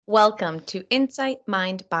Welcome to Insight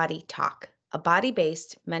Mind Body Talk, a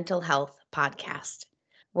body-based mental health podcast.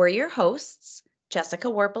 We're your hosts, Jessica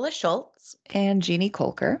Warpala Schultz. And Jeannie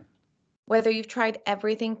Kolker. Whether you've tried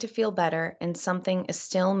everything to feel better and something is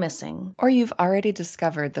still missing, Or you've already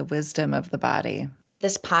discovered the wisdom of the body,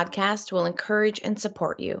 this podcast will encourage and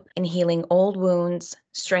support you in healing old wounds,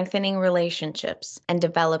 strengthening relationships, and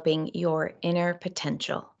developing your inner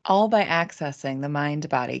potential. all by accessing the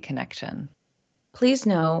mind-body connection. Please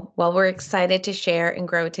know, while we're excited to share and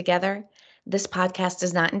grow together, this podcast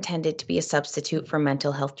is not intended to be a substitute for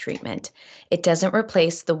mental health treatment. It doesn't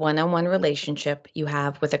replace the one-on-one relationship you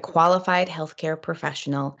have with a qualified healthcare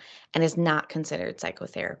professional and is not considered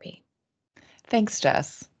psychotherapy. Thanks,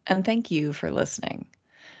 Jess, and thank you for listening.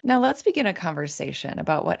 Now let's begin a conversation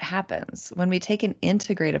about what happens when we take an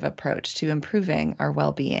integrative approach to improving our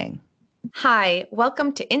well-being. Hi,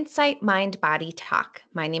 welcome to Insight Mind Body Talk.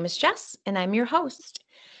 My name is Jess, and I'm your host.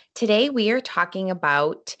 Today we are talking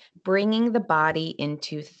about bringing the body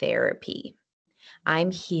into therapy.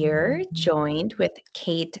 I'm here joined with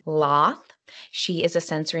Kate Loth. She is a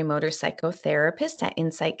sensory motor psychotherapist at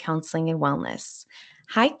Insight Counseling and Wellness.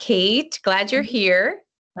 Hi, Kate. Glad you're here.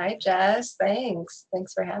 Hi, Jess. Thanks.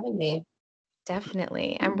 Thanks for having me.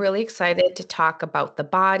 Definitely. I'm really excited to talk about the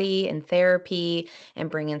body and therapy and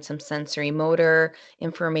bring in some sensory motor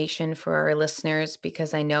information for our listeners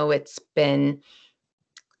because I know it's been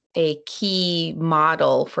a key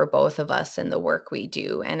model for both of us in the work we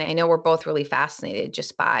do. And I know we're both really fascinated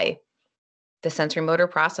just by the sensory motor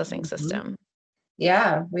processing system.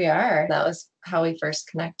 Yeah, we are. That was how we first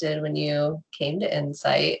connected when you came to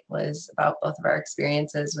Insight, was about both of our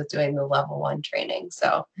experiences with doing the level 1 training.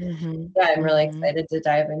 So yeah, I'm really excited to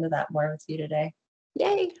dive into that more with you today.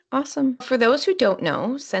 Yay. Awesome. For those who don't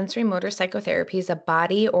know, sensory motor psychotherapy is a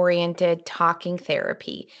body-oriented talking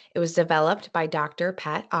therapy. It was developed by Dr.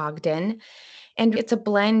 Pat Ogden, and it's a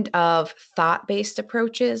blend of thought-based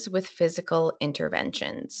approaches with physical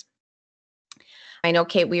interventions. I know,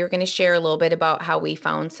 Kate, we were going to share a little bit about how we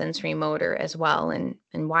found sensory motor as well and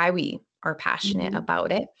why we are passionate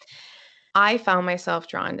about it. I found myself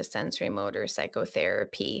drawn to sensory motor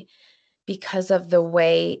psychotherapy because of the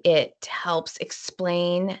way it helps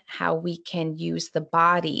explain how we can use the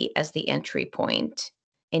body as the entry point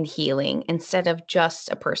in healing instead of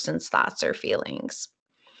just a person's thoughts or feelings.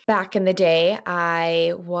 Back in the day,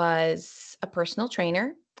 I was a personal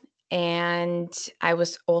trainer and I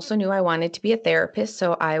was also knew I wanted to be a therapist.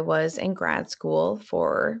 So I was in grad school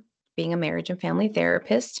for being a marriage and family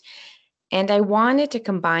therapist. And I wanted to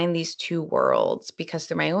combine these two worlds because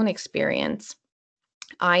through my own experience,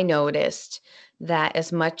 I noticed that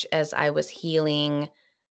as much as I was healing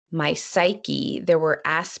my psyche, there were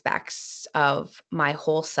aspects of my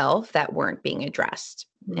whole self that weren't being addressed.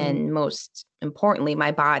 And most importantly,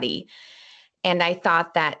 my body. And I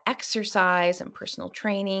thought that exercise and personal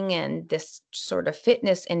training and this sort of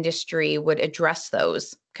fitness industry would address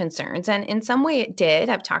those concerns. And in some way it did.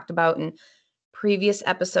 I've talked about in previous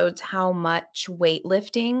episodes how much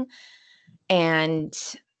weightlifting and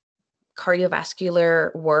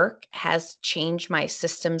cardiovascular work has changed my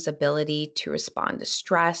system's ability to respond to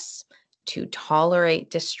stress, to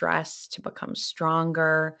tolerate distress, to become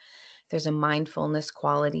stronger. There's a mindfulness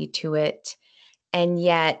quality to it. And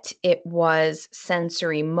yet it was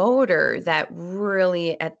sensory motor that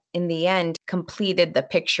really in the end completed the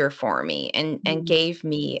picture for me and gave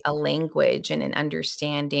me a language and an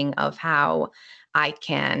understanding of how I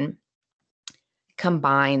can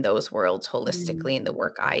combine those worlds holistically in the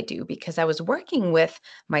work I do, because I was working with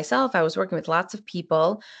myself. I was working with lots of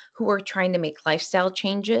people who were trying to make lifestyle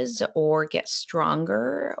changes or get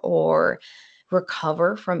stronger or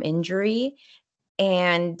recover from injury.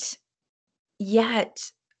 And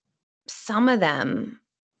yet some of them,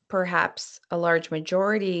 perhaps a large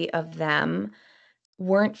majority of them,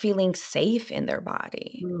 weren't feeling safe in their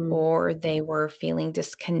body or they were feeling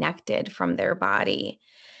disconnected from their body.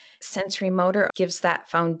 Sensory motor gives that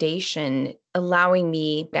foundation, allowing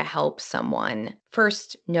me to help someone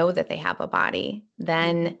first know that they have a body,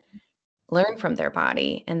 then learn from their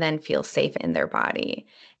body, and then feel safe in their body.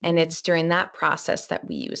 And it's during that process that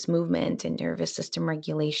we use movement and nervous system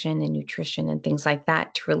regulation and nutrition and things like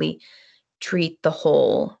that to really treat the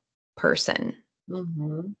whole person.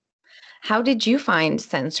 How did you find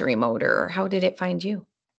sensory motor, or how did it find you?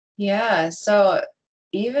 Yeah, so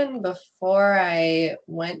even before I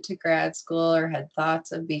went to grad school or had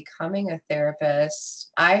thoughts of becoming a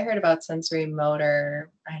therapist, I heard about sensory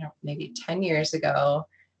motor, maybe 10 years ago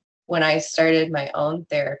when I started my own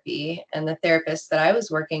therapy. And the therapist that I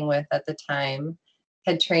was working with at the time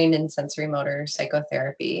had trained in sensory motor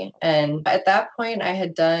psychotherapy. And at that point, I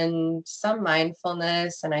had done some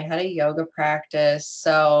mindfulness and I had a yoga practice.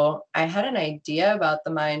 So I had an idea about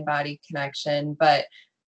the mind body connection, but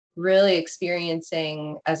really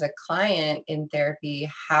experiencing as a client in therapy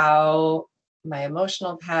how my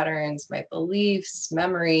emotional patterns, my beliefs,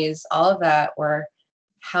 memories, all of that were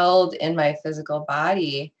held in my physical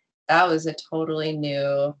body. That was a totally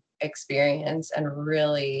new experience and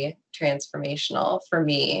really transformational for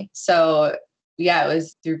me. So, yeah, it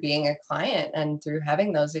was through being a client and through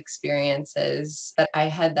having those experiences that I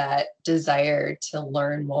had that desire to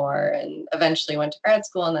learn more, and eventually went to grad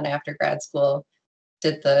school. And then after grad school,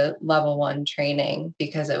 did the level 1 training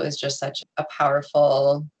because it was just such a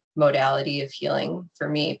powerful modality of healing for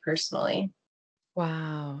me personally.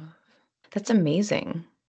 Wow. That's amazing.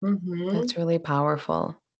 Mm-hmm. That's really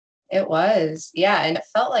powerful. It was. Yeah. And it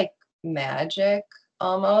felt like magic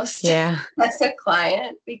almost Yeah. as a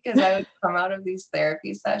client, because I would come out of these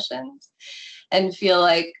therapy sessions and feel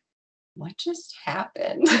like, what just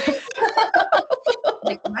happened?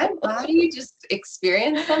 Like my body just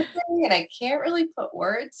experienced something and I can't really put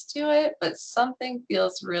words to it, but something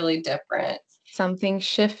feels really different. Something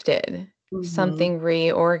shifted, Mm-hmm. something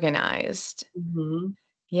reorganized. Mm-hmm.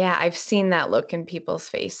 Yeah, I've seen that look in people's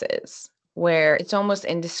faces where it's almost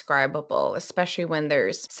indescribable, especially when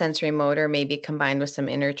there's sensory motor, maybe combined with some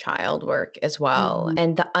inner child work as well. Mm-hmm.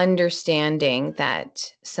 And the understanding that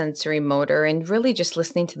sensory motor and really just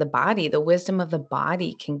listening to the body, the wisdom of the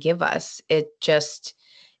body can give us, it just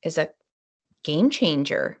is a game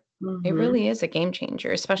changer. It Mm-hmm. really is a game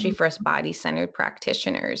changer, especially for us body centered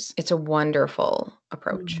practitioners. It's a wonderful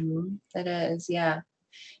approach. Mm-hmm. It is. Yeah.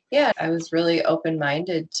 Yeah. I was really open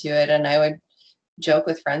minded to it. And I would joke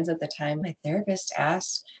with friends at the time. My therapist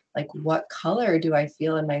asked, like, what color do I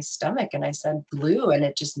feel in my stomach? And I said blue, and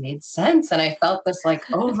it just made sense. And I felt this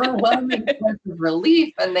like overwhelming sense of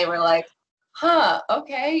relief. And they were like, huh,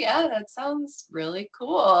 okay, yeah, that sounds really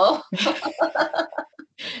cool.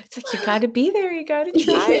 It's like, you got to be there. You got to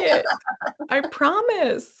try Yeah. it. I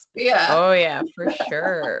promise. Yeah. Oh, yeah, for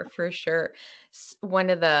sure. For sure.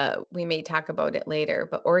 One of we may talk about it later,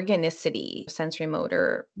 but organicity, sensory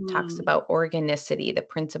motor talks Mm-hmm. about organicity, the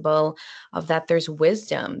principle of that there's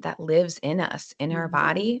wisdom that lives in us, in our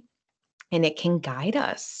body, and it can guide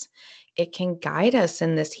us. It can guide us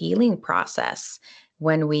in this healing process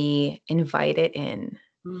when we invite it in.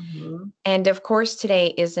 Mm-hmm. And of course,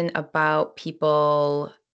 today isn't about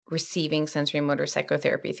people receiving sensory motor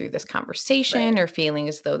psychotherapy through this conversation Right. or feeling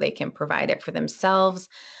as though they can provide it for themselves.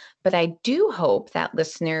 But I do hope that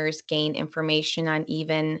listeners gain information on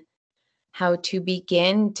even how to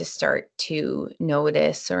begin to start to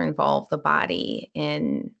notice or involve the body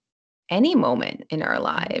in any moment in our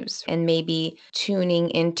lives and maybe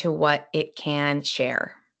tuning into what it can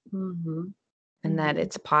share, Mm-hmm. and that Mm-hmm.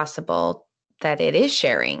 it's possible that it is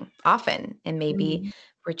sharing often and maybe Mm-hmm.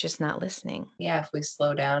 we're just not listening. Yeah, if we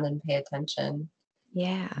slow down and pay attention.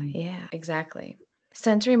 Yeah, exactly.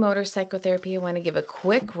 Sensory motor psychotherapy, I want to give a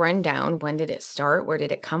quick rundown. When did it start? Where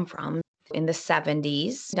did it come from? In the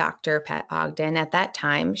 70s, Dr. Pat Ogden, at that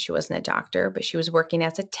time, she wasn't a doctor, but she was working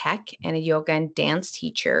as a tech and a yoga and dance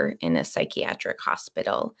teacher in a psychiatric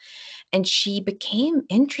hospital. And she became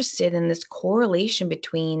interested in this correlation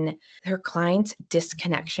between her clients'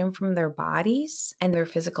 disconnection from their bodies and their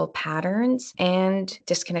physical patterns and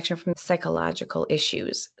disconnection from psychological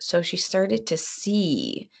issues. So she started to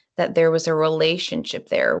see that there was a relationship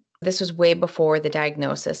there. This was way before the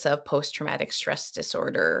diagnosis of post traumatic stress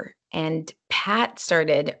disorder. And Pat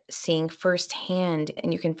started seeing firsthand,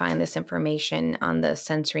 and you can find this information on the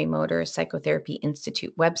Sensory Motor Psychotherapy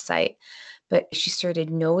Institute website, but she started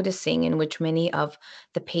noticing in which many of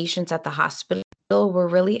the patients at the hospital were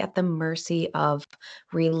really at the mercy of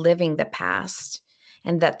reliving the past,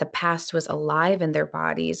 and that the past was alive in their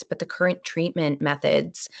bodies, but the current treatment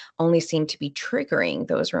methods only seemed to be triggering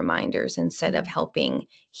those reminders instead of helping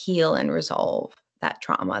heal and resolve that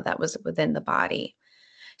trauma that was within the body.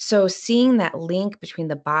 So, seeing that link between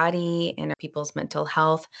the body and people's mental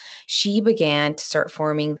health, she began to start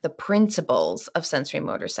forming the principles of sensory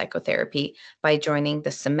motor psychotherapy by joining the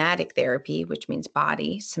somatic therapy, which means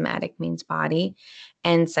body, somatic means body,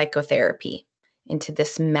 and psychotherapy into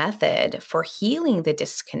this method for healing the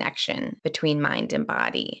disconnection between mind and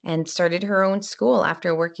body, and started her own school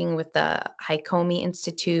after working with the Haikomi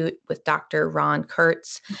Institute with Dr. Ron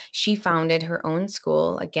Kurtz. She founded her own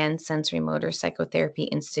school, again, Sensory Motor Psychotherapy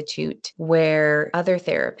Institute, where other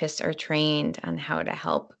therapists are trained on how to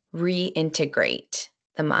help reintegrate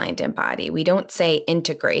the mind and body. We don't say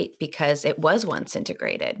integrate because it was once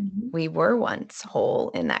integrated. Mm-hmm. We were once whole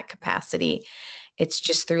in that capacity. It's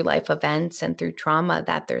just through life events and through trauma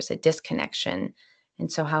that there's a disconnection.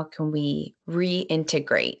 And so how can we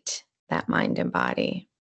reintegrate that mind and body?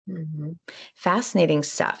 Mm-hmm. Fascinating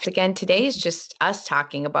stuff. Again, today is just us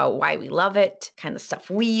talking about why we love it, kind of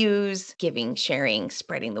stuff we use, giving, sharing,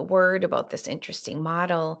 spreading the word about this interesting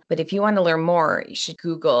model. But if you want to learn more, you should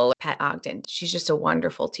Google Pat Ogden. She's just a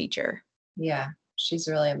wonderful teacher. Yeah, she's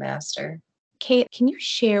really a master. Kate, can you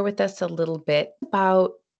share with us a little bit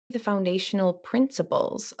about the foundational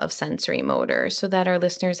principles of sensory motor so that our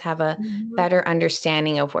listeners have a better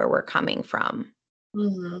understanding of where we're coming from?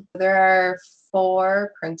 There are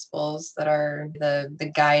 4 principles that are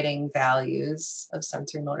the guiding values of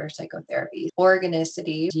sensory motor psychotherapy: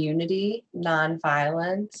 organicity, unity,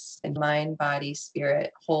 nonviolence, and mind, body,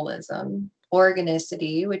 spirit, holism.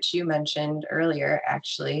 Organicity, which you mentioned earlier,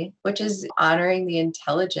 actually, which is honoring the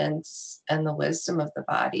intelligence and the wisdom of the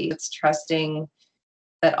body. It's trusting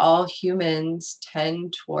that all humans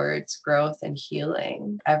tend towards growth and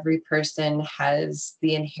healing. Every person has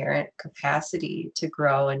the inherent capacity to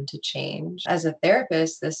grow and to change. As a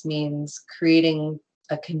therapist, this means creating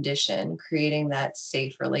a condition, creating that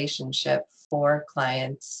safe relationship for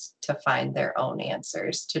clients to find their own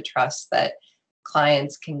answers, to trust that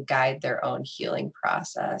clients can guide their own healing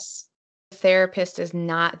process. The therapist is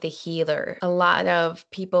not the healer. A lot of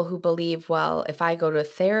people who believe, well, if I go to a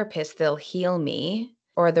therapist, they'll heal me,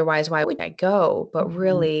 or otherwise, why would I go? But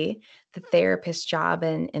really, the therapist's job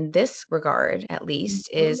in this regard, at least,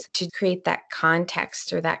 is to create that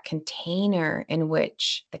context or that container in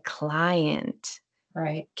which the client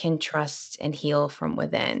can trust and heal from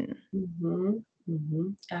within.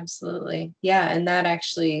 Absolutely. Yeah. And that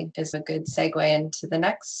actually is a good segue into the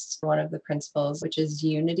next one of the principles, which is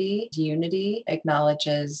unity. Unity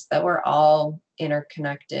acknowledges that we're all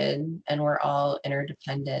interconnected and we're all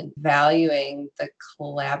interdependent, valuing the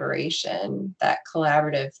collaboration, that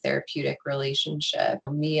collaborative therapeutic relationship.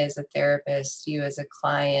 Me as a therapist, you as a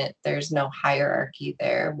client, there's no hierarchy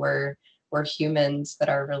there. We're humans that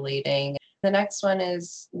are relating. The next one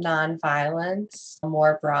is nonviolence.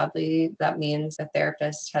 More broadly, that means the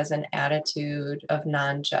therapist has an attitude of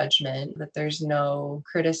non-judgment, that there's no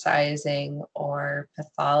criticizing or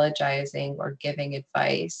pathologizing or giving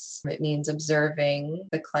advice. It means observing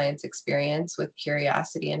the client's experience with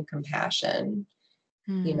curiosity and compassion.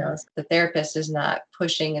 You know, the therapist is not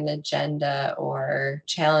pushing an agenda or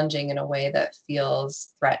challenging in a way that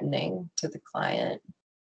feels threatening to the client.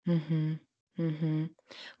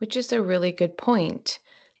 Which is a really good point.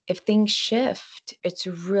 If things shift, it's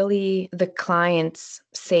really the client's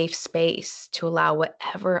safe space to allow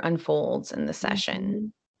whatever unfolds in the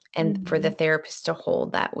session and for the therapist to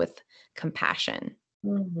hold that with compassion.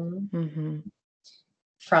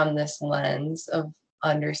 From this lens of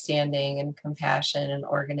understanding and compassion and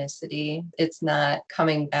organicity. It's not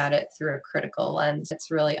coming at it through a critical lens. It's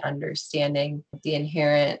really understanding the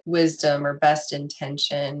inherent wisdom or best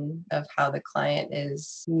intention of how the client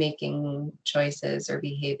is making choices or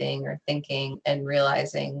behaving or thinking, and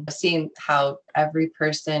realizing, seeing how every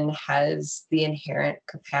person has the inherent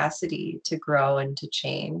capacity to grow and to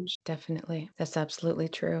change. Definitely. That's absolutely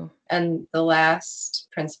true. And the last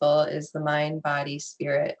principle is the mind, body,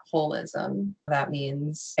 spirit, holism. That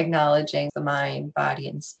means acknowledging the mind, body,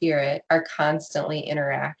 and spirit are constantly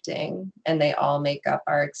interacting, and they all make up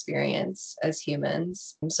our experience as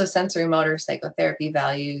humans. So sensory motor psychotherapy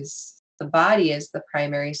values the body as the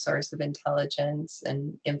primary source of intelligence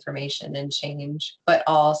and information and change, but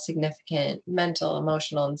all significant mental,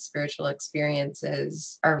 emotional, and spiritual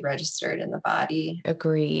experiences are registered in the body.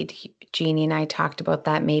 Agreed. Jeannie and I talked about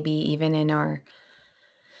that maybe even in our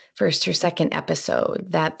first or second episode,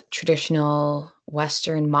 that traditional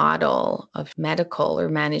Western model of medical or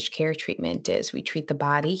managed care treatment is we treat the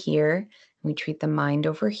body here, we treat the mind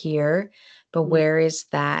over here. But where is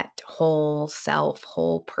that whole self,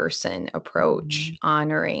 whole person approach,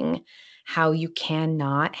 honoring how you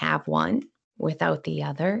cannot have one without the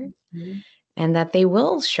other, and that they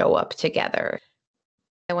will show up together?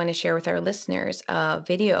 I want to share with our listeners a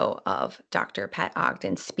video of Dr. Pat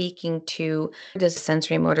Ogden speaking to, does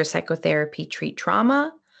sensory motor psychotherapy treat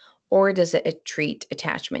trauma, or does it treat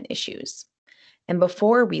attachment issues? And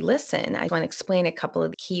before we listen, I want to explain a couple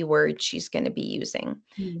of the key words she's going to be using.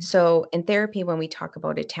 So in therapy, when we talk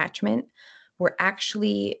about attachment, we're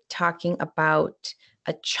actually talking about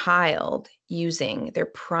a child using their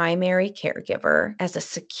primary caregiver as a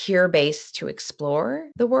secure base to explore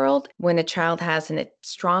the world. When a child has a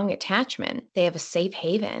strong attachment, they have a safe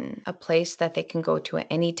haven, a place that they can go to at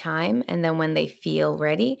any time. And then when they feel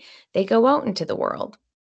ready, they go out into the world,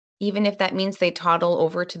 even if that means they toddle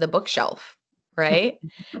over to the bookshelf, right?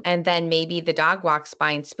 And then maybe the dog walks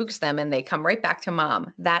by and spooks them and they come right back to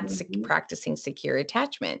mom. That's practicing secure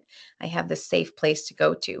attachment. I have this safe place to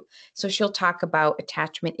go to. So she'll talk about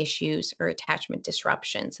attachment issues or attachment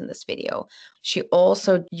disruptions in this video. She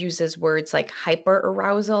also uses words like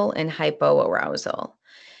hyperarousal and hypoarousal.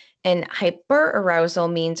 And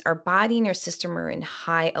hyperarousal means our body and our system are in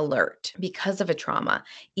high alert because of a trauma.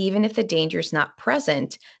 Even if the danger is not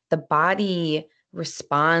present, the body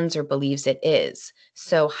responds or believes it is.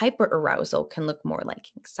 So hyperarousal can look more like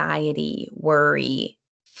anxiety, worry,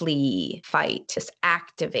 flee, fight, this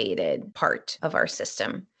activated part of our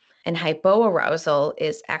system. And hypoarousal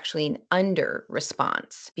is actually an under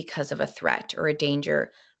response because of a threat or a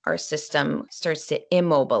danger. Our system starts to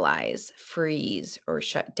immobilize, freeze, or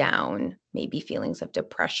shut down, maybe feelings of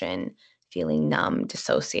depression, feeling numb,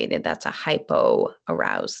 dissociated. That's a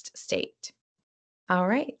hypo-aroused state. All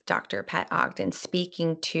right, Dr. Pat Ogden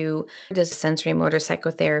speaking to, does sensory motor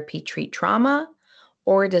psychotherapy treat trauma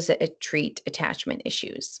or does it treat attachment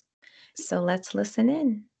issues? So let's listen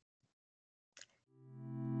in.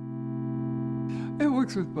 It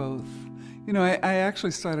works with both. You know, I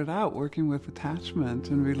actually started out working with attachment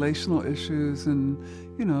and relational issues and,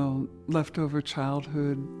 you know, leftover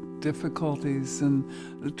childhood difficulties, and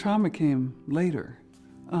the trauma came later.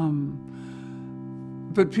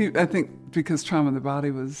 But I think because Trauma in the Body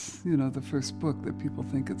was, you know, the first book, that people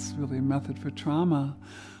think it's really a method for trauma.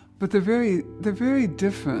 But they're very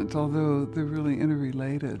different, although they're really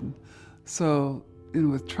interrelated. So, you know,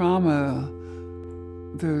 with trauma,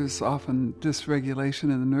 there's often dysregulation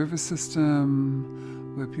in the nervous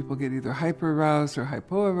system where people get either hyperaroused or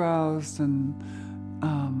hypoaroused, and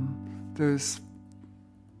there's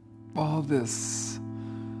all this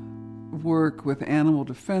work with animal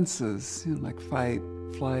defenses, you know, like fight,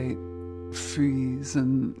 flight, freeze,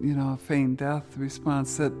 and, you know, feign death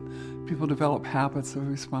response, that people develop habits of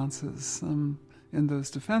responses in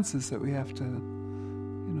those defenses that we have to,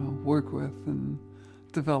 you know, work with and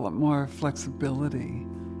develop more flexibility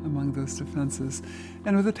among those defenses.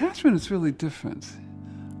 And with attachment, it's really different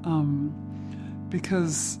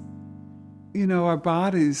because, you know, our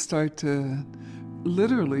bodies start to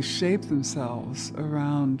literally shape themselves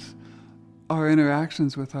around our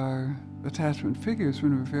interactions with our attachment figures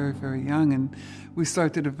when we're very, very young, and we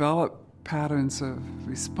start to develop patterns of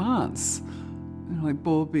response. You know, like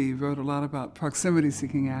Bowlby wrote a lot about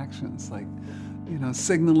proximity-seeking actions, like, you know,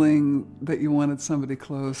 signaling that you wanted somebody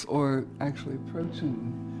close or actually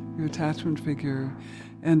approaching your attachment figure.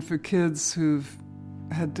 And for kids who've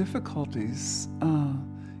had difficulties,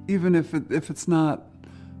 even if it's not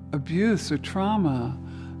abuse or trauma,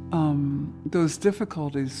 those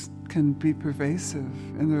difficulties can be pervasive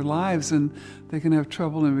in their lives, and they can have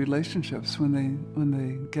trouble in relationships when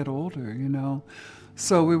they get older, you know.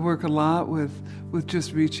 So we work a lot with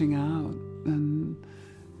just reaching out, and,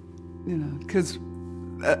 you know, because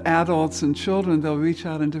adults and children, they'll reach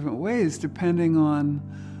out in different ways depending on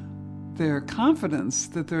their confidence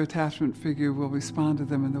that their attachment figure will respond to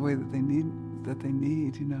them in the way that they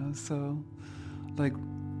need, you know. So, like,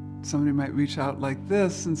 somebody might reach out like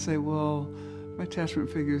this and say, well, my attachment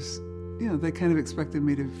figures, you know, they kind of expected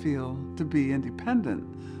me to be independent,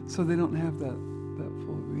 so they don't have that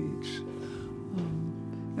full reach.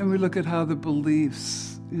 And we look at how the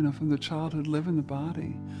beliefs, you know, from the childhood live in the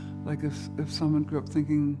body. Like if someone grew up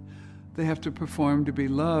thinking they have to perform to be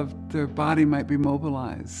loved, their body might be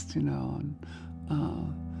mobilized, you know. And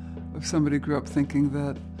if somebody grew up thinking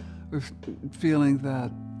that, or feeling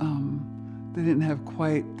that they didn't have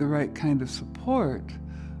quite the right kind of support,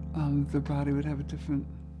 the body would have different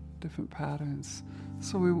patterns.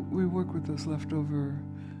 So we work with those leftover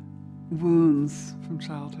wounds from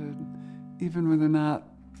childhood, even when they're not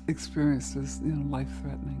experienced as, you know,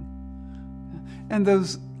 life-threatening. And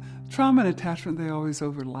those trauma and attachment, they always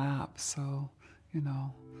overlap. So, you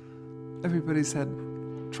know, everybody's had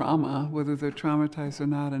trauma, whether they're traumatized or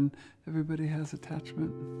not, and everybody has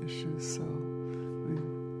attachment issues. So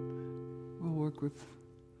we'll work with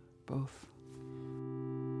both.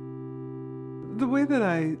 The way that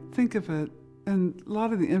I think of it, and a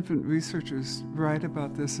lot of the infant researchers write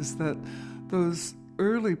about this, is that those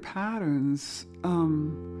early patterns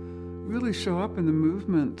really show up in the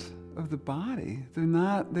movement of the body.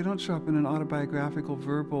 They don't show up in an autobiographical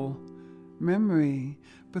verbal memory,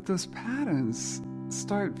 but those patterns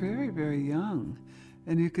start very, very young.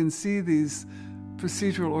 And you can see these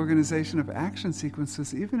procedural organization of action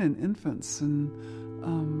sequences even in infants, and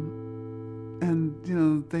you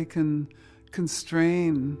know, they can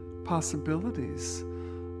constrain possibilities.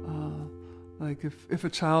 Like if a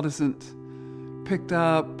child isn't picked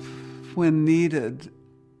up when needed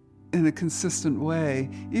in a consistent way.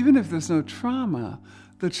 Even if there's no trauma,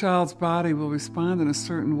 the child's body will respond in a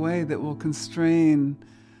certain way that will constrain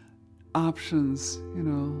options,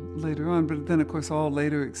 later on. But then, of course, all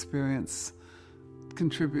later experience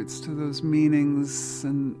contributes to those meanings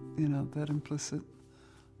and, that implicit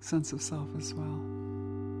sense of self as well.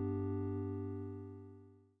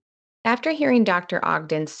 After hearing Dr.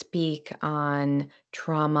 Ogden speak on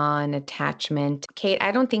trauma and attachment, Kate,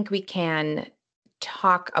 I don't think we can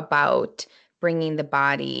talk about bringing the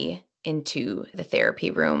body into the therapy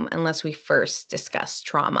room unless we first discuss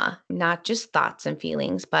trauma, not just thoughts and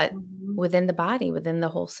feelings, but within the body, within the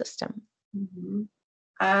whole system. Mm-hmm.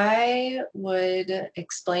 I would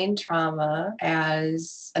explain trauma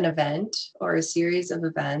as an event or a series of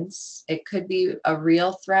events. It could be a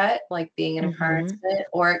real threat, like being in a car accident,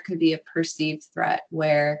 or it could be a perceived threat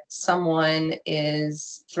where someone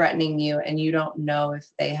is threatening you and you don't know if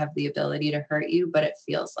they have the ability to hurt you, but it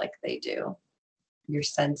feels like they do. You're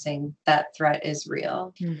sensing that threat is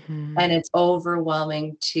real. And it's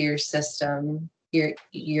overwhelming to your system,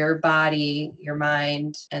 your body, your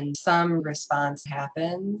mind, and some response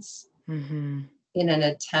happens in an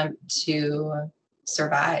attempt to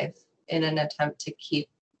survive, in an attempt to keep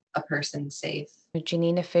a person safe.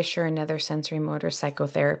 Janina Fisher, another sensory motor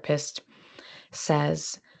psychotherapist,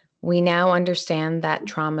 says, "We now understand that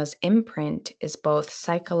trauma's imprint is both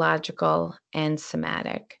psychological and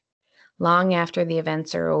somatic. Long after the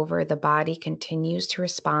events are over, the body continues to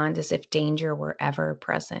respond as if danger were ever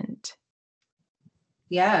present."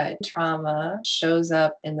 Yeah, trauma shows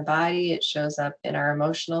up in the body, it shows up in our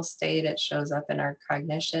emotional state, it shows up in our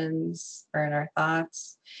cognitions or in our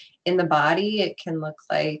thoughts. In the body, it can look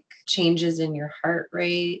like changes in your heart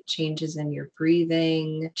rate, changes in your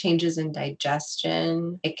breathing, changes in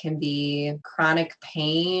digestion. It can be chronic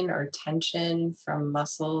pain or tension from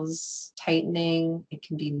muscles tightening. It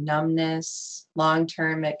can be numbness. Long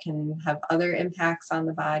term, it can have other impacts on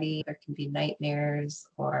the body. There can be nightmares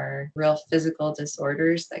or real physical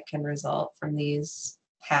disorders that can result from these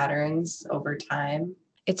patterns over time.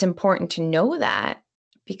 It's important to know that,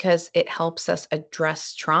 because it helps us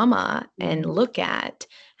address trauma and look at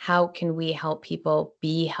how can we help people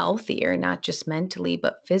be healthier, not just mentally,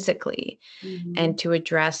 but physically. And to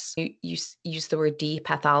address, you use the word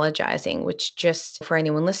depathologizing, which just for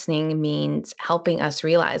anyone listening means helping us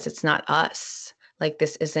realize it's not us. Like,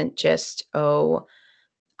 this isn't just, oh,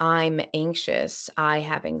 I'm anxious, I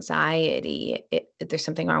have anxiety, there's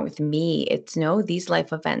something wrong with me. It's no, these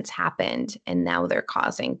life events happened and now they're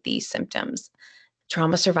causing these symptoms.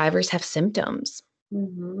 Trauma survivors have symptoms.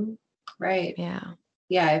 Right. Yeah.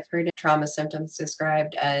 Yeah, I've heard trauma symptoms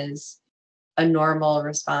described as a normal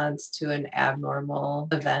response to an abnormal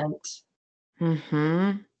event.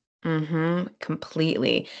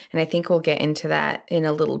 Completely. And I think we'll get into that in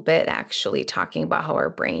a little bit, actually, talking about how our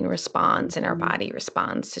brain responds and our body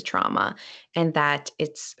responds to trauma, and that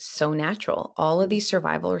it's so natural. All of these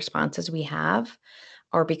survival responses we have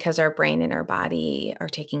are because our brain and our body are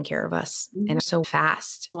taking care of us and are so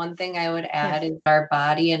fast. One thing I would add is our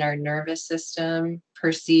body and our nervous system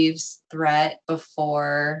perceives threat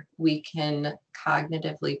before we can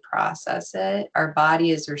cognitively process it. Our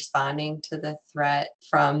body is responding to the threat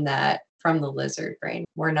from the lizard brain.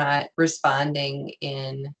 We're not responding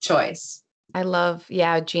in choice. I love,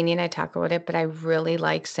 Jeannie and I talk about it, but I really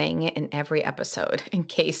like saying it in every episode in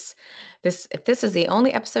case if this is the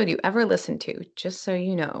only episode you ever listen to, just so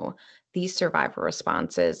you know, these survival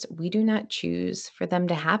responses, we do not choose for them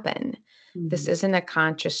to happen. This isn't a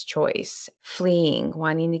conscious choice. Fleeing,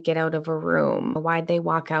 wanting to get out of a room. Why'd they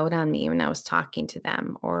walk out on me when I was talking to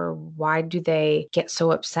them? Or why do they get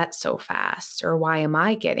so upset so fast? Or why am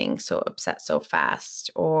I getting so upset so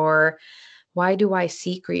fast? Or why do I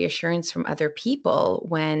seek reassurance from other people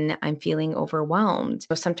when I'm feeling overwhelmed?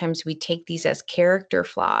 So sometimes we take these as character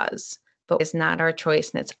flaws, but it's not our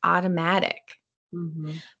choice and it's automatic.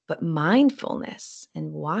 But mindfulness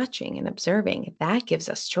and watching and observing, that gives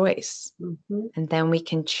us choice. And then we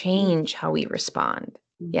can change how we respond.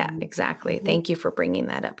 Yeah, exactly. Thank you for bringing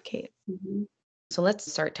that up, Kate. So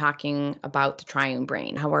let's start talking about the triune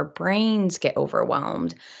brain, how our brains get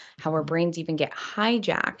overwhelmed, how our brains even get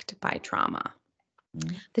hijacked by trauma.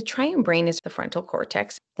 The triune brain is the frontal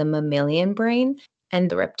cortex, the mammalian brain, and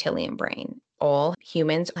the reptilian brain. All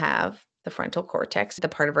humans have the frontal cortex, the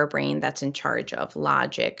part of our brain that's in charge of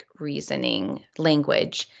logic, reasoning,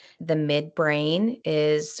 language. The midbrain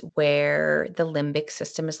is where the limbic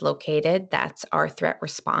system is located. That's our threat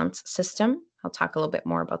response system. I'll talk a little bit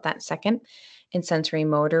more about that in a second. In sensory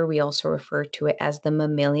motor, we also refer to it as the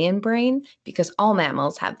mammalian brain because all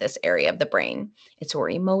mammals have this area of the brain. It's where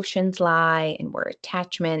emotions lie and where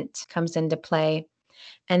attachment comes into play.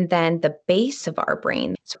 And then the base of our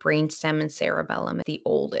brain, it's brainstem and cerebellum, the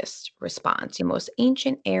oldest response. The most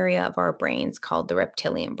ancient area of our brains called the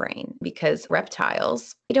reptilian brain because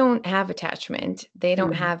reptiles, they don't have attachment. They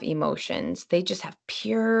don't have emotions. They just have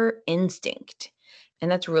pure instinct. And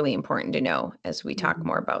that's really important to know as we talk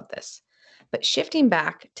more about this. But shifting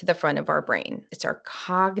back to the front of our brain, it's our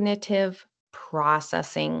cognitive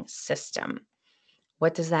processing system.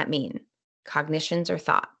 What does that mean? Cognitions or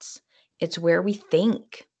thoughts. It's where we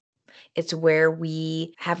think. It's where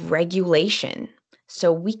we have regulation.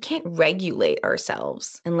 So we can't regulate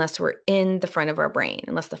ourselves unless we're in the front of our brain,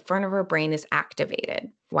 unless the front of our brain is activated.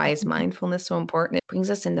 Why is mindfulness so important? It brings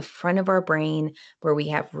us in the front of our brain where we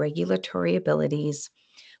have regulatory abilities.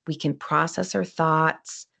 We can process our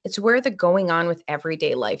thoughts. It's where the going on with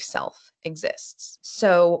everyday life self exists.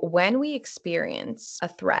 So when we experience a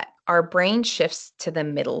threat, our brain shifts to the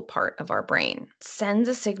middle part of our brain, sends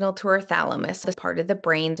a signal to our thalamus, the part of the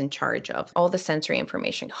brain in charge of all the sensory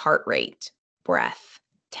information, heart rate, breath,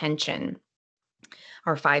 tension,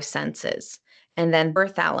 our five senses. And then our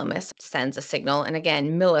thalamus sends a signal. And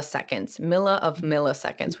again, milliseconds,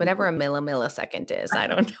 whatever a millisecond is, I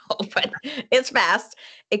don't know, but it's fast.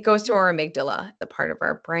 It goes to our amygdala, the part of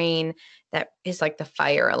our brain that is like the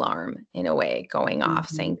fire alarm in a way going off,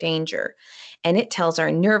 saying danger. And it tells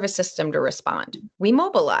our nervous system to respond. We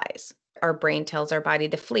mobilize. Our brain tells our body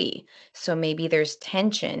to flee. So maybe there's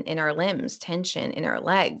tension in our limbs, tension in our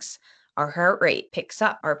legs. Our heart rate picks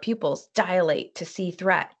up, our pupils dilate to see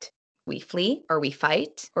threat. We flee or we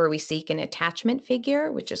fight or we seek an attachment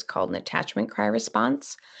figure, which is called an attachment cry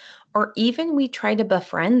response, or even we try to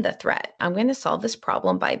befriend the threat. I'm going to solve this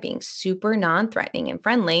problem by being super non-threatening and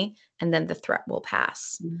friendly, and then the threat will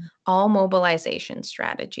pass. All mobilization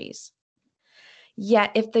strategies.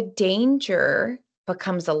 Yet if the danger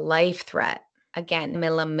becomes a life threat, again,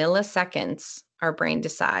 milliseconds, our brain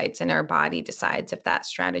decides and our body decides if that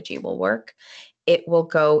strategy will work. It will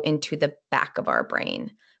go into the back of our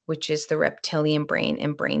brain, which is the reptilian brain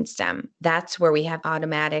and brainstem. That's where we have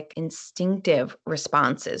automatic instinctive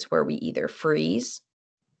responses where we either freeze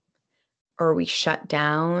or we shut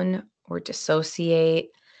down or dissociate.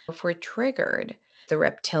 If we're triggered, the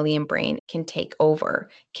reptilian brain can take over,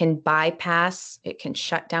 can bypass, it can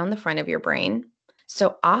shut down the front of your brain.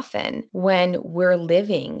 So often when we're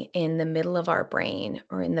living in the middle of our brain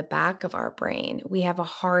or in the back of our brain, we have a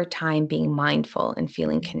hard time being mindful and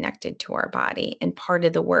feeling connected to our body. And part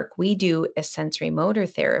of the work we do as sensory motor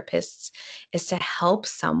therapists is to help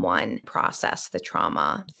someone process the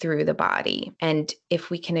trauma through the body. And if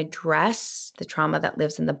we can address the trauma that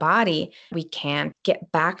lives in the body, we can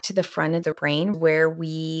get back to the front of the brain where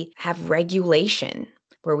we have regulation,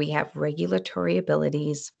 where we have regulatory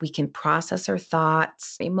abilities, we can process our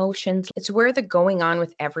thoughts, emotions. It's where the going on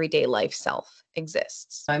with everyday life self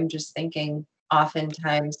exists. I'm just thinking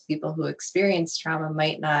oftentimes people who experience trauma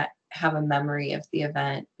might not have a memory of the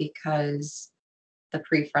event because the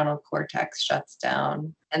prefrontal cortex shuts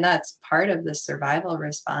down. And that's part of the survival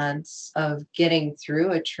response of getting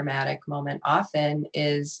through a traumatic moment often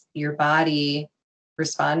is your body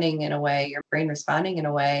responding in a way, your brain responding in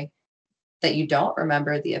a way that you don't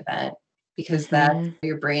remember the event because that's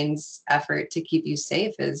your brain's effort to keep you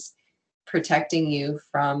safe is protecting you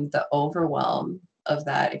from the overwhelm of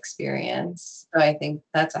that experience. So I think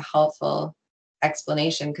that's a helpful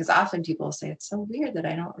explanation because often people say it's so weird that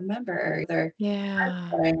I don't remember. There are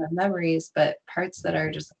parts that I have memories, but parts that are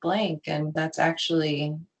just blank. And that's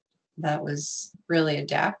actually, that was really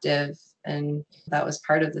adaptive. And that was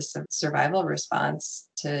part of the survival response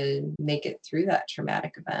to make it through that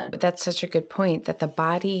traumatic event. That's such a good point that the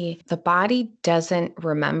body doesn't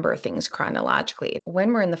remember things chronologically.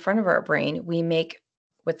 When we're in the front of our brain, we make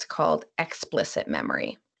what's called explicit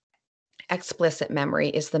memory. Explicit memory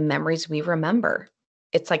is the memories we remember.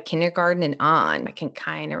 It's like kindergarten and on. I can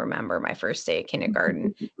kind of remember my first day of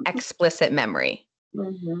kindergarten. Explicit memory.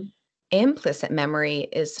 Implicit memory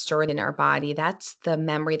is stored in our body. That's the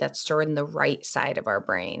memory that's stored in the right side of our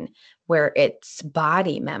brain, where it's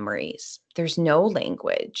body memories. There's no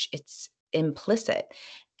language. It's implicit.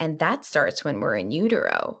 And that starts when we're in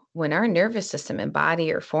utero. When our nervous system and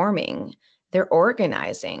body are forming, they're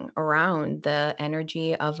organizing around the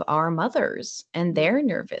energy of our mothers and their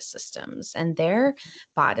nervous systems and their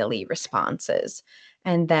bodily responses.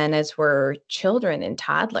 And then as we're children and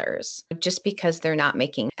toddlers, just because they're not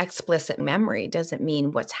making explicit memory doesn't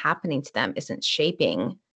mean what's happening to them isn't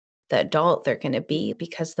shaping the adult they're going to be,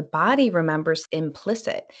 because the body remembers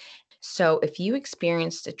implicit. So if you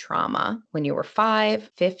experienced a trauma when you were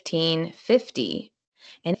 5, 15, 50,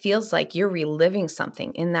 and it feels like you're reliving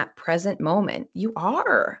something in that present moment, you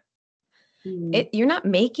are. You're not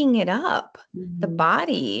making it up. The Mhm.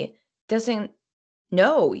 body doesn't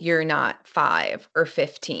know you're not 5 or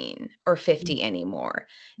 15 or 50 anymore.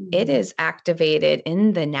 It Mhm. is activated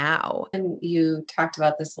in the now. And you talked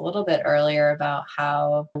about this a little bit earlier about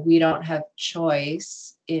how we don't have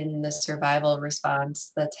choice in the survival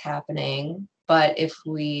response that's happening. But if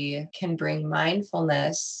we can bring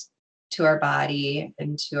mindfulness to our body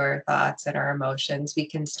and to our thoughts and our emotions, we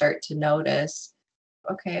can start to notice,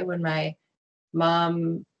 okay, when my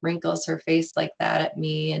mom wrinkles her face like that at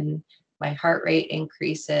me and my heart rate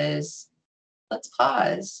increases, let's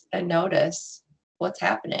pause and notice what's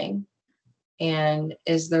happening. And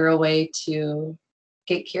is there a way to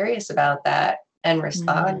get curious about that and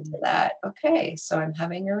respond to Mm, that? Okay, so I'm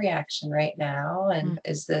having a reaction right now. mm, And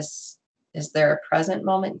is there a present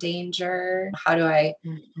moment danger? How do I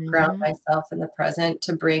ground mhm, myself in the present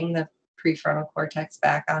to bring the prefrontal cortex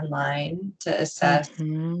back online to assess,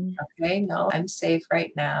 mhm. okay, no, I'm safe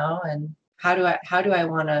right now. And how do I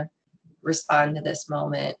want to respond to this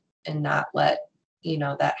moment and not let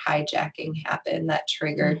that hijacking happen, that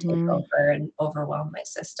trigger take Mhm. over and overwhelm my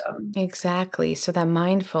system. Exactly. So that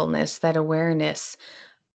mindfulness, that awareness,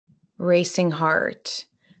 racing heart.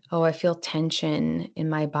 Oh, I feel tension in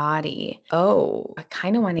my body. Oh, I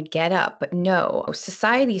kind of want to get up, but no,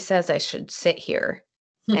 society says I should sit here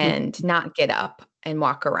and not get up and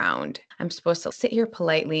walk around. I'm supposed to sit here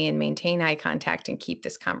politely and maintain eye contact and keep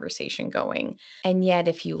this conversation going. And yet,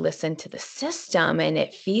 if you listen to the system and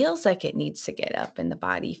it feels like it needs to get up and the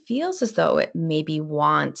body feels as though it maybe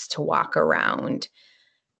wants to walk around,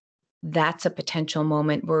 that's a potential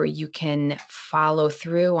moment where you can follow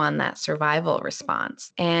through on that survival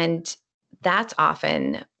response. And that's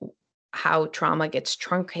often how trauma gets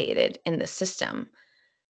truncated in the system,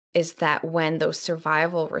 is that when those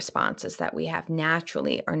survival responses that we have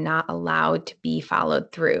naturally are not allowed to be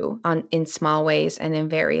followed through on in small ways and in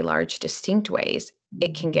very large distinct ways,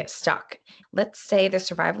 it can get stuck. Let's say the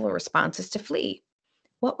survival response is to flee.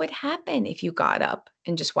 What would happen if you got up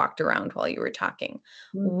and just walked around while you were talking?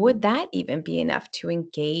 Would Mhm. that even be enough to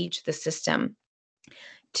engage the system,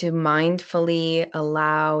 to mindfully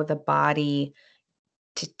allow the body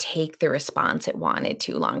to take the response it wanted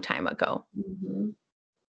to a long time ago? Mhm.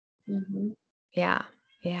 Mhm. Yeah.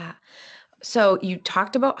 Yeah. So you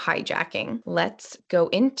talked about hijacking. Let's go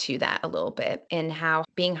into that a little bit and how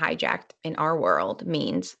being hijacked in our world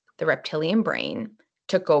means the reptilian brain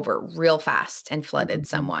took over real fast and flooded Mhm.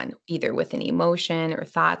 someone, either with an emotion or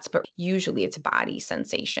thoughts, but usually it's body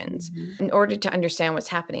sensations. Mhm. In order to understand what's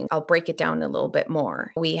happening, I'll break it down a little bit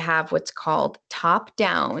more. We have what's called top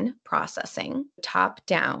down processing. Top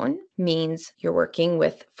down means you're working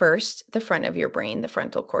with first the front of your brain, the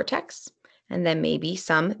frontal cortex, and then maybe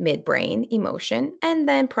some midbrain emotion, and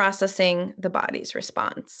then processing the body's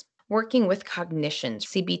response. Working with cognition,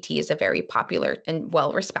 CBT is a very popular and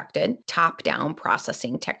well respected top down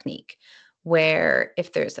processing technique where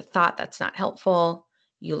if there's a thought that's not helpful,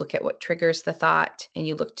 you look at what triggers the thought and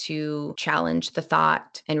you look to challenge the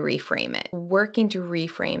thought and reframe it. Working to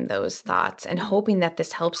reframe those thoughts and hoping that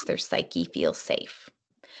this helps their psyche feel safe.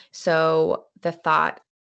 So the thought,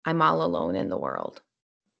 I'm all alone in the world.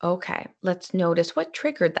 Okay, let's notice what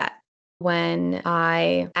triggered that. When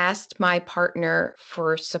I asked my partner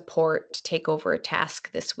for support to take over a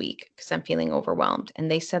task this week because I'm feeling overwhelmed,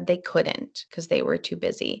 and they said they couldn't because they were too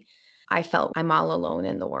busy, I felt I'm all alone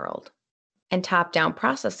in the world. And top down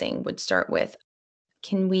processing would start with,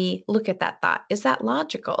 can we look at that thought? Is that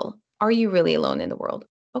logical? Are you really alone in the world?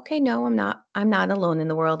 Okay, no, I'm not. I'm not alone in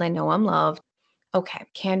the world. I know I'm loved. Okay,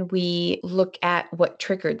 can we look at what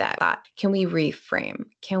triggered that thought? Can we reframe?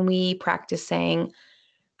 Can we practice saying,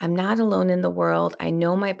 I'm not alone in the world. I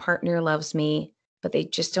know my partner loves me, but they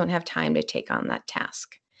just don't have time to take on that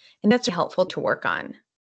task. And that's helpful to work on.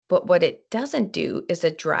 But what it doesn't do is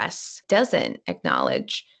doesn't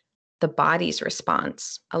acknowledge the body's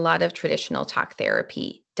response. A lot of traditional talk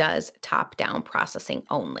therapy does top down processing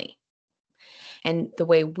only. And the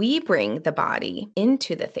way we bring the body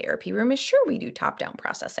into the therapy room is sure we do top down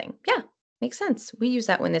processing. Yeah, makes sense. We use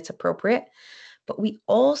that when it's appropriate. But we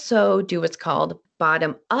also do what's called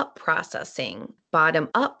bottom up processing. Bottom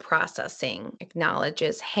up processing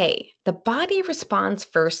acknowledges, hey, the body responds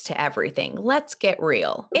first to everything. Let's get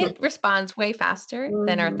real. It responds way faster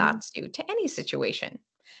than our Mhm. thoughts do to any situation.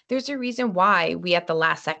 There's a reason why we at the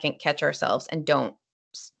last second catch ourselves and don't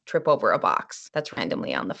trip over a box that's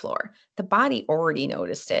randomly on the floor. The body already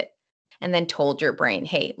noticed it. and then told your brain,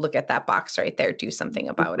 hey, look at that box right there, do something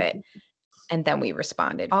about it. And then we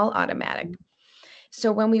responded, all automatic. So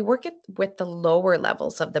when we work with the lower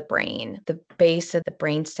levels of the brain, the base of the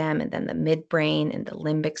brainstem and then the midbrain and the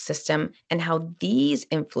limbic system, and how these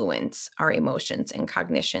influence our emotions and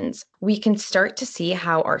cognitions, we can start to see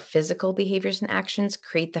how our physical behaviors and actions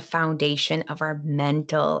create the foundation of our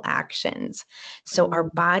mental actions. So our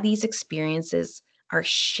body's experiences are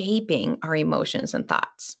shaping our emotions and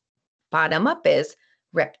thoughts. Bottom up is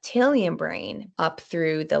reptilian brain up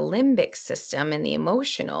through the limbic system and the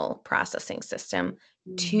emotional processing system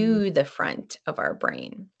to the front of our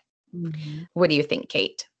brain. What do you think,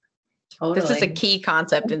 Kate? Totally. This is a key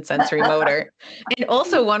concept in sensory motor. And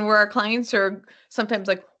also one where our clients are sometimes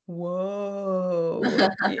like, whoa.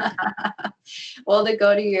 Well, to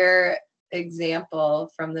go to your example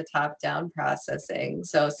from the top down processing.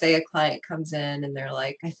 So say a client comes in and they're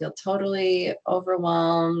like, I feel totally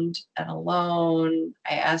overwhelmed and alone.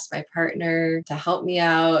 I asked my partner to help me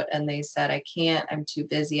out and they said, I can't, I'm too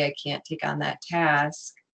busy. I can't take on that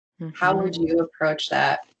task. How would you approach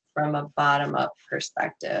that from a bottom up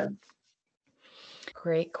perspective?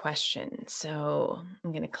 Great question. So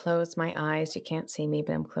I'm going to close my eyes. You can't see me,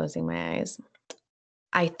 but I'm closing my eyes.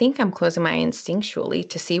 I think I'm closing my eye instinctually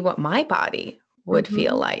to see what my body would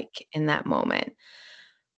feel like in that moment.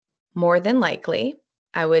 More than likely,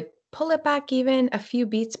 I would pull it back even a few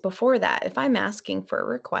beats before that. If I'm asking for a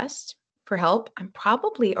request for help, I'm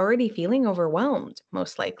probably already feeling overwhelmed,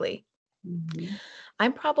 most likely.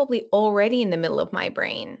 I'm probably already in the middle of my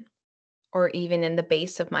brain or even in the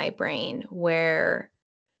base of my brain where,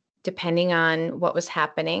 depending on what was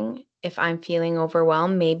happening, if I'm feeling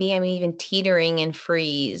overwhelmed, maybe I'm even teetering in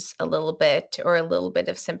freeze a little bit or a little bit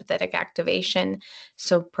of sympathetic activation.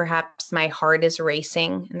 So perhaps my heart is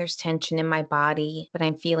racing and there's tension in my body, but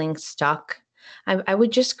I'm feeling stuck. I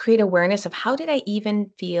would just create awareness of how did I even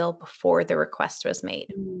feel before the request was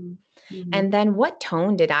made? And then what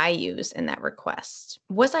tone did I use in that request?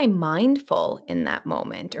 Was I mindful in that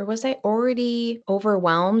moment or was I already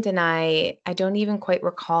overwhelmed and I don't even quite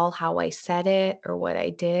recall how I said it or what I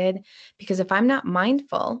did? Because if I'm not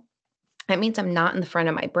mindful, that means I'm not in the front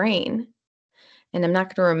of my brain and I'm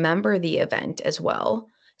not going to remember the event as well.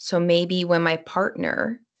 So maybe when my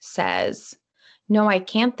partner says, no, I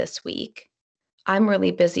can't this week, I'm really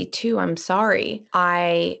busy too. I'm sorry.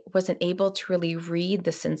 I wasn't able to really read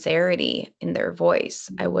the sincerity in their voice.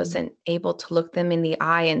 I wasn't able to look them in the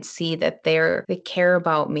eye and see that they care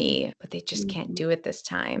about me, but they just can't do it this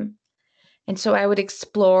time. And so I would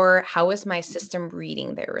explore, how is my system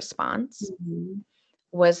reading their response?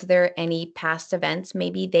 Was there any past events?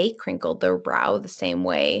 Maybe they crinkled their brow the same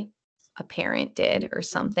way a parent did or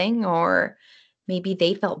something, or maybe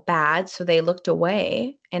they felt bad, so they looked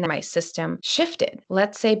away and my system shifted.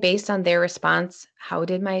 Let's say based on their response, how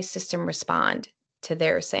did my system respond to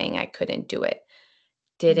their saying I couldn't do it?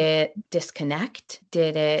 Did it disconnect?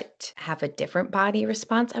 Did it have a different body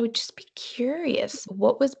response? I would just be curious.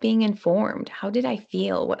 What was being informed? How did I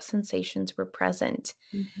feel? What sensations were present?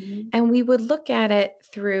 And we would look at it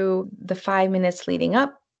through the 5 minutes leading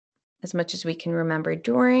up, as much as we can remember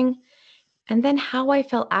during, and then how I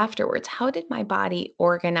felt afterwards. How did my body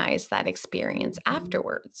organize that experience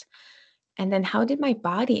afterwards? And then how did my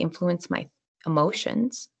body influence my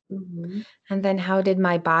emotions? And then how did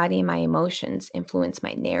my body, my emotions influence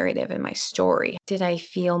my narrative and my story? Did I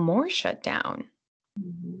feel more shut down?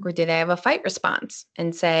 Or did I have a fight response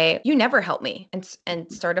and say, you never help me,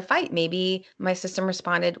 and start a fight? Maybe my system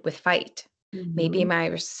responded with fight. Maybe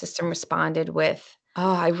my system responded with,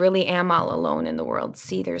 oh, I really am all alone in the world.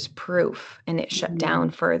 See, there's proof. And it shut down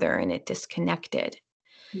further and it disconnected.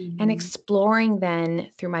 And exploring then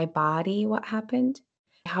through my body what happened.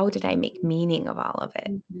 How did I make meaning of all of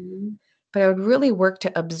it? But I would really work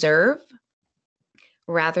to observe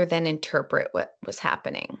rather than interpret what was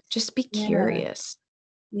happening. Just be curious.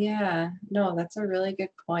 Yeah, no, that's a really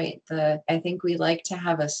good point. I think we like to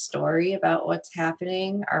have a story about what's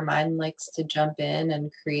happening. Our mind likes to jump in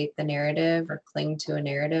and create the narrative or cling to a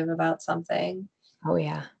narrative about something. Oh,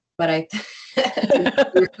 yeah. But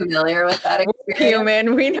you're familiar with that experience? We're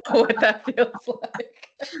human. We know what that feels like.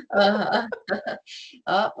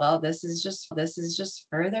 Oh, well, this is just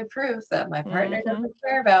further proof that my partner doesn't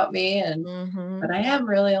care about me, and but I am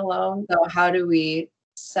really alone. So how do we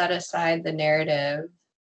set aside the narrative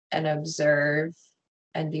and observe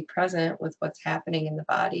and be present with what's happening in the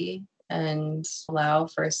body and allow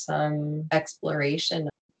for some exploration?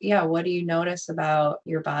 Yeah, what do you notice about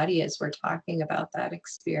your body as we're talking about that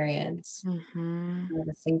experience?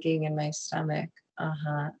 The sinking in my stomach.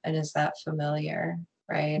 And is that familiar?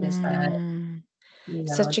 Right? Is that you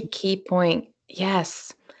know. Such a key point.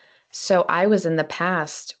 Yes. So I was in the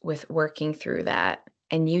past with working through that,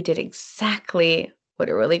 and you did exactly what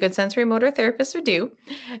a really good sensory motor therapist would do,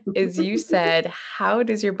 is you said, how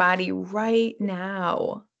does your body right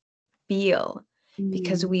now feel?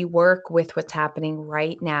 Because Mm, we work with what's happening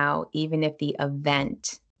right now, even if the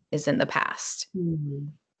event is in the past, mm,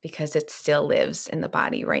 because it still lives in the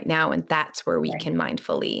body right now. And that's where we right. can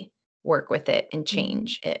mindfully work with it and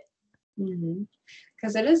change it.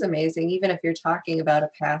 Because it is amazing, even if you're talking about a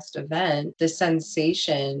past event, the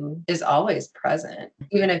sensation is always present.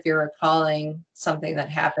 Even if you're recalling something that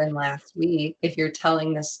happened last week, if you're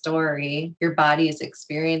telling the story, your body is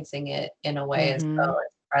experiencing it in a way as Mm-hmm. though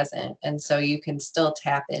it's present. And so you can still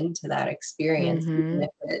tap into that experience, Mm-hmm.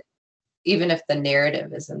 even if the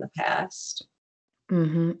narrative is in the past.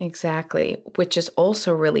 Exactly, which is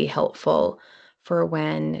also really helpful for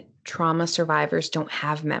when trauma survivors don't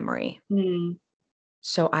have memory. Mm,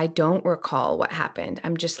 So I don't recall what happened.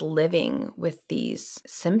 I'm just living with these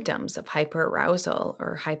symptoms of hyperarousal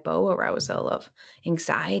or hypoarousal, of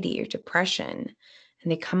anxiety or depression.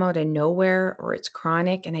 And they come out of nowhere, or it's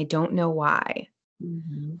chronic and I don't know why.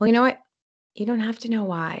 mhm, Well, you know what? You don't have to know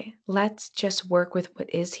why. Let's just work with what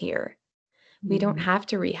is here. We don't mhm, have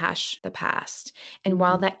to rehash the past. And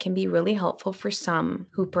while mhm, that can be really helpful for some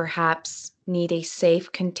who perhaps need a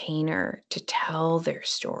safe container to tell their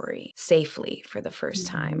story safely for the first mhm,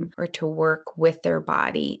 time, or to work with their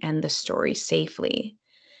body and the story safely,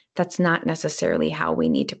 that's not necessarily how we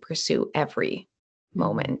need to pursue every mhm,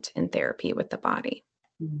 moment in therapy with the body.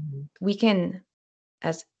 mhm, We can,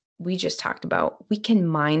 as we just talked about, we can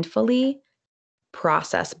mindfully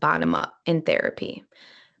process bottom up in therapy.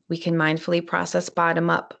 We can mindfully process bottom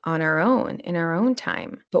up on our own in our own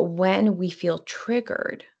time. But when we feel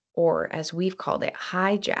triggered, or as we've called it,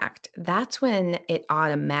 hijacked, that's when it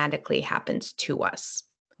automatically happens to us,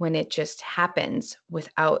 when it just happens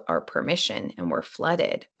without our permission and we're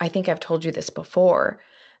flooded. I think I've told you this before.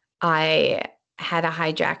 I had a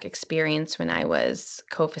hijack experience when I was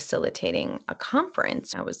co-facilitating a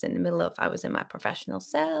conference. I was in my professional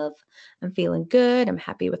self. I'm feeling good. I'm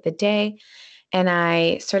happy with the day. And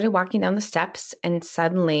I started walking down the steps, and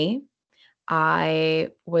suddenly I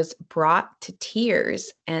was brought to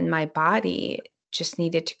tears, and my body just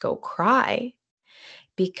needed to go cry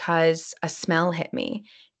because a smell hit me.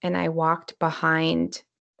 And I walked behind.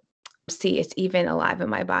 See, it's even alive in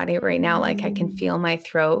my body right now. Like, I can feel my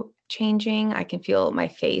throat changing. I can feel my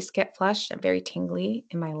face get flushed. I'm very tingly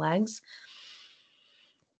in my legs.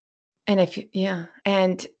 And yeah.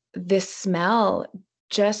 And this smell,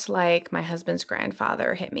 just like my husband's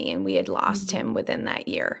grandfather hit me, and we had lost mhm, him within that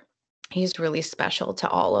year. He's really special to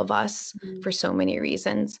all of us mhm, for so many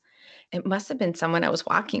reasons. It must have been someone I was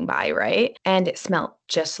walking by, right? And it smelled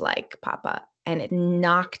just like Papa, and it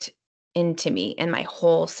knocked into me, and my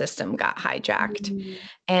whole system got hijacked. mhm,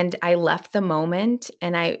 And I left the moment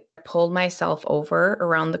and I pulled myself over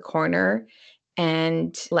around the corner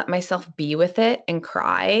and let myself be with it and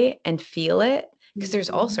cry and feel it. Because there's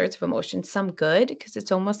all mhm, sorts of emotions, some good, because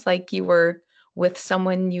it's almost like you were with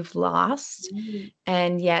someone you've lost, mhm,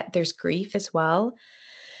 and yet there's grief as well.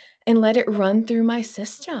 And let it run through my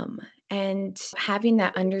system. And having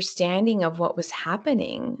that understanding of what was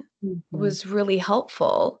happening mhm, was really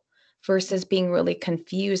helpful versus being really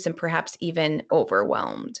confused and perhaps even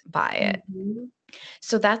overwhelmed by it. mhm,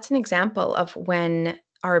 So that's an example of when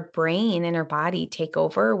our brain and our body take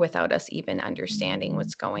over without us even understanding mhm,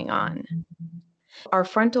 what's going on. mhm. Our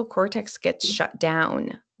frontal cortex gets shut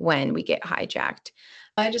down when we get hijacked.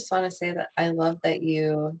 I just want to say that I love that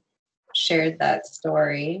you shared that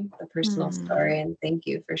story, the personal Mm, story, and thank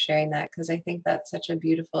you for sharing that because I think that's such a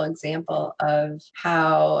beautiful example of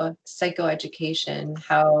how psychoeducation,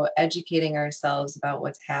 how educating ourselves about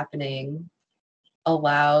what's happening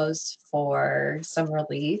allows for some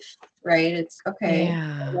relief, right? It's okay. I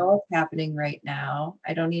yeah. know what's happening right now.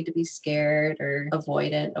 I don't need to be scared or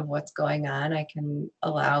avoidant of what's going on. I can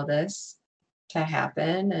allow this to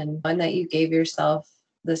happen. And that you gave yourself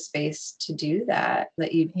the space to do that,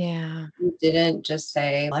 that Yeah. you didn't just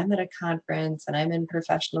say, "Well, I'm at a conference and I'm in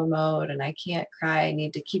professional mode and I can't cry. I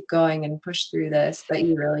need to keep going and push through this," but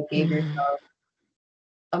you really gave Mm, yourself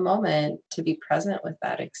a moment to be present with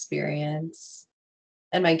that experience.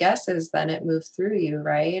 And my guess is then it moved through you,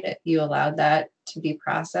 right? You allowed that to be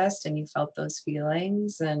processed and you felt those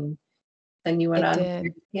feelings and then you went it on.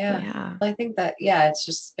 did. Yeah. Yeah. I think that, yeah, it's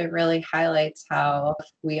just, it really highlights how if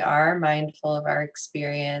we are mindful of our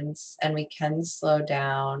experience and we can slow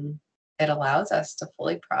down it allows us to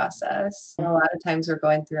fully process. And a lot of times we're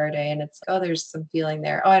going through our day and it's, oh, there's some feeling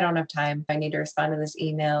there. Oh, I don't have time. I need to respond to this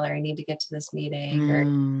email, or I need to get to this meeting, or I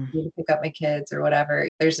need to pick up my kids or whatever.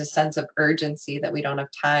 There's a sense of urgency that we don't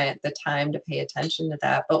have the time to pay attention to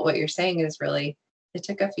that. But what you're saying is really, it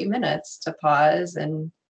took a few minutes to pause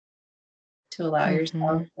and to allow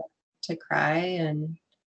yourself to cry. And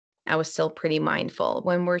I was still pretty mindful.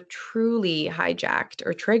 When we're truly hijacked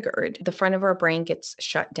or triggered, the front of our brain gets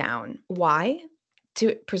shut down. Why?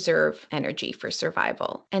 To preserve energy for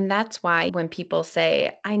survival. And that's why when people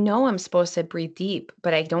say, I know I'm supposed to breathe deep,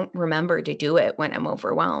 but I don't remember to do it when I'm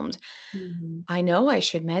overwhelmed. I know I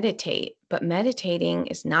should meditate, but meditating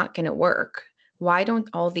is not going to work. Why don't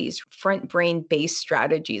all these front brain based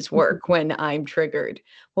strategies work when I'm triggered?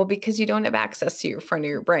 Well, because you don't have access to your front of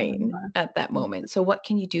your brain at that moment. So what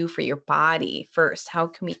can you do for your body first? How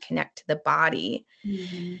can we connect to the body?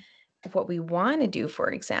 What we want to do, for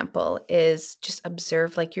example, is just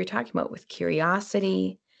observe, like you're talking about with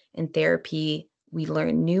curiosity. In therapy, we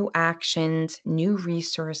learn new actions, new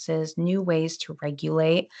resources, new ways to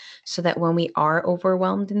regulate, so that when we are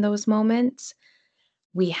overwhelmed in those moments,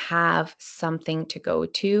 we have something to go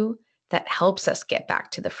to that helps us get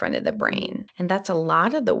back to the front of the brain. And that's a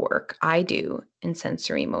lot of the work I do in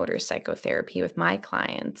sensory motor psychotherapy with my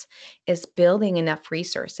clients, is building enough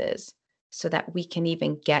resources so that we can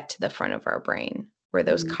even get to the front of our brain where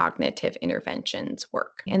those cognitive interventions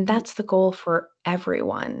work. And that's the goal for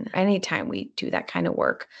everyone. Anytime we do that kind of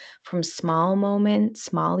work, from small moments,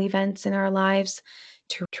 small events in our lives,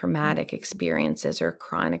 to traumatic experiences or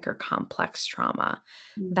chronic or complex trauma.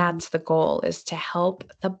 That's the goal, is to help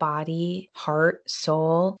the body, heart,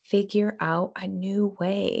 soul figure out a new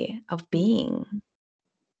way of being.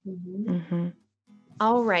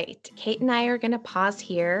 All right, Kate and I are going to pause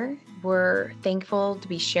here. We're thankful to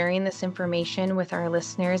be sharing this information with our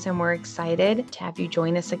listeners, and we're excited to have you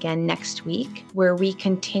join us again next week, where we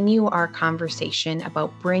continue our conversation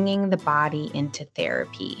about bringing the body into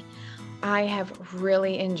therapy. I have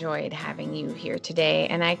really enjoyed having you here today,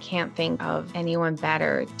 and I can't think of anyone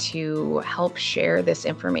better to help share this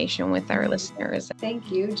information with our listeners.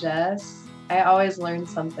 Thank you, Jess. I always learn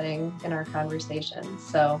something in our conversations,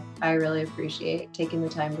 so I really appreciate taking the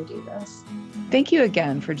time to do this. Thank you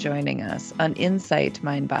again for joining us on Insight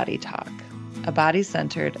Mind Body Talk, a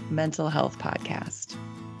body-centered mental health podcast.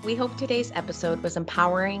 We hope today's episode was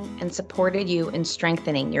empowering and supported you in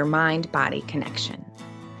strengthening your mind-body connection.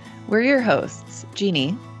 We're your hosts,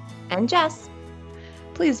 Jeannie and Jess.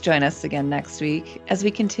 Please join us again next week as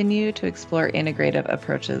we continue to explore integrative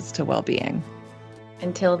approaches to well-being.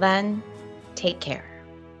 Until then, take care.